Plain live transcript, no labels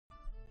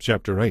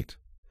Chapter 8.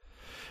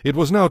 It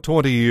was now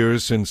 20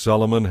 years since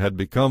Solomon had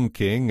become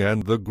king,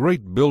 and the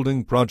great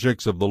building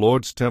projects of the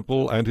Lord's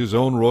temple and his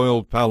own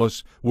royal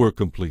palace were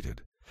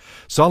completed.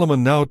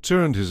 Solomon now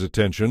turned his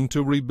attention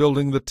to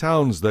rebuilding the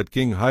towns that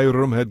King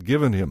Hiram had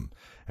given him,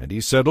 and he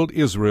settled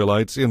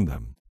Israelites in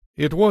them.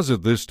 It was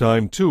at this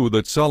time, too,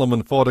 that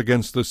Solomon fought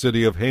against the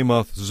city of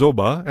Hamath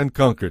Zobah and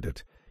conquered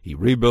it. He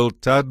rebuilt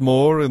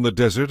Tadmor in the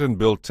desert and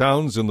built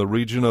towns in the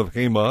region of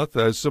Hamath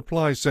as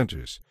supply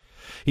centers.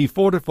 He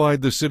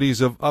fortified the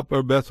cities of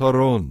Upper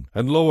Beth-horon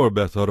and Lower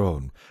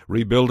Beth-horon,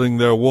 rebuilding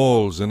their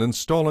walls and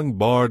installing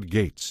barred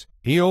gates.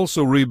 He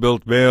also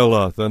rebuilt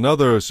Baalath and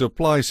other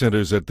supply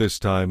centers at this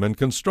time and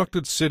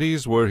constructed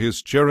cities where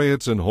his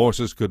chariots and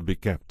horses could be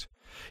kept.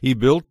 He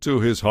built to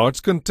his heart's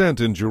content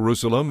in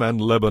Jerusalem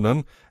and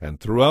Lebanon and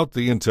throughout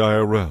the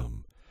entire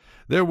realm.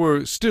 There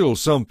were still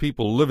some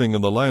people living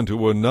in the land who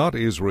were not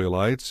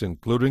Israelites,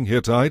 including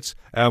Hittites,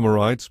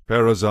 Amorites,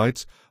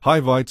 Perizzites,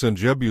 Hivites, and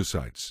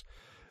Jebusites.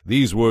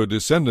 These were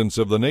descendants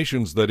of the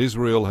nations that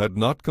Israel had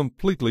not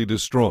completely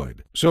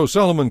destroyed. So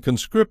Solomon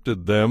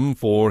conscripted them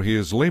for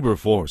his labor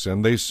force,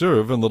 and they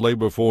serve in the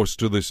labor force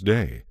to this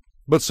day.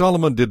 But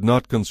Solomon did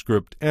not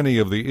conscript any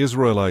of the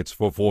Israelites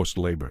for forced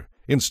labor.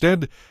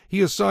 Instead,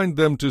 he assigned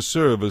them to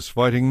serve as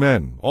fighting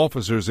men,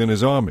 officers in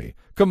his army,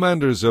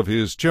 commanders of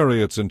his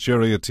chariots and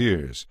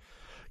charioteers.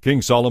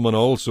 King Solomon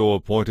also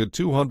appointed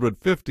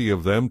 250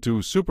 of them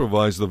to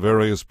supervise the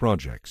various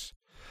projects.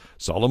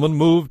 Solomon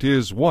moved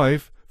his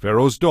wife,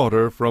 Pharaoh's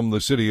daughter, from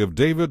the city of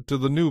David to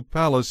the new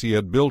palace he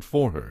had built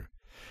for her.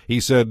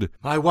 He said,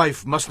 "My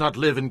wife must not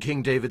live in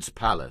King David's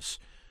palace,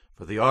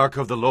 for the ark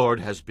of the Lord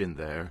has been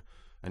there,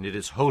 and it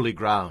is holy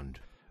ground."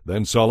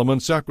 Then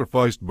Solomon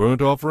sacrificed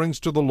burnt offerings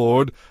to the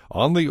Lord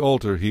on the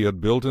altar he had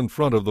built in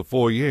front of the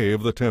foyer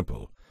of the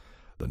temple.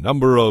 The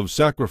number of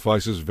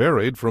sacrifices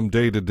varied from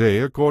day to day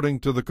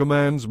according to the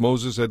commands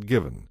Moses had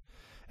given.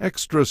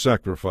 Extra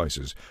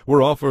sacrifices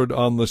were offered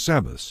on the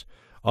Sabbaths,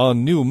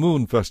 on new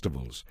moon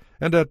festivals,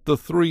 and at the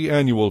 3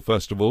 annual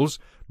festivals,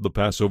 the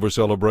Passover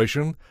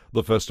celebration,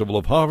 the Festival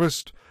of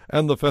Harvest,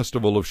 and the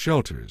Festival of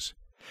Shelters.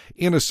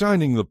 In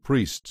assigning the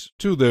priests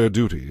to their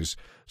duties,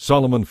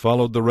 Solomon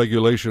followed the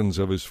regulations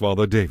of his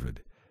father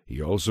David.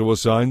 He also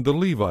assigned the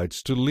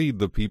Levites to lead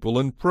the people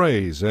in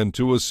praise and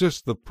to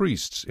assist the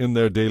priests in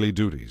their daily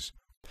duties.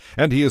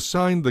 And he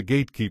assigned the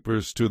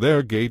gatekeepers to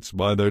their gates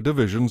by their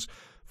divisions,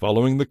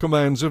 following the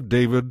commands of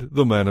David,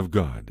 the man of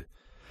God.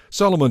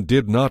 Solomon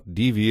did not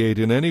deviate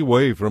in any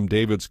way from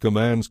David's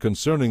commands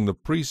concerning the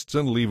priests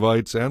and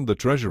Levites and the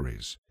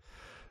treasuries.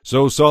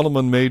 So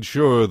Solomon made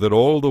sure that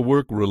all the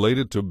work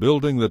related to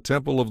building the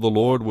temple of the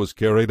Lord was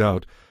carried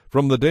out,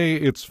 from the day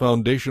its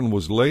foundation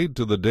was laid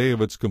to the day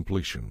of its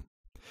completion.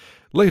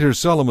 Later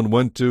Solomon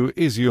went to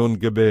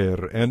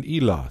Ezion-Geber and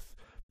Elath,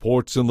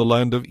 ports in the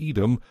land of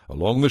Edom,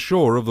 along the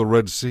shore of the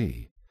Red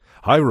Sea.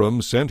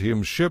 Hiram sent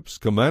him ships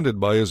commanded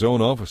by his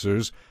own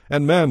officers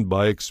and manned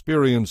by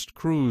experienced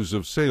crews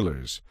of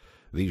sailors.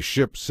 These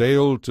ships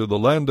sailed to the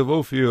land of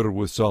Ophir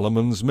with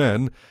Solomon's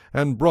men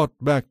and brought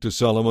back to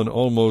Solomon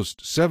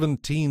almost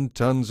 17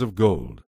 tons of gold.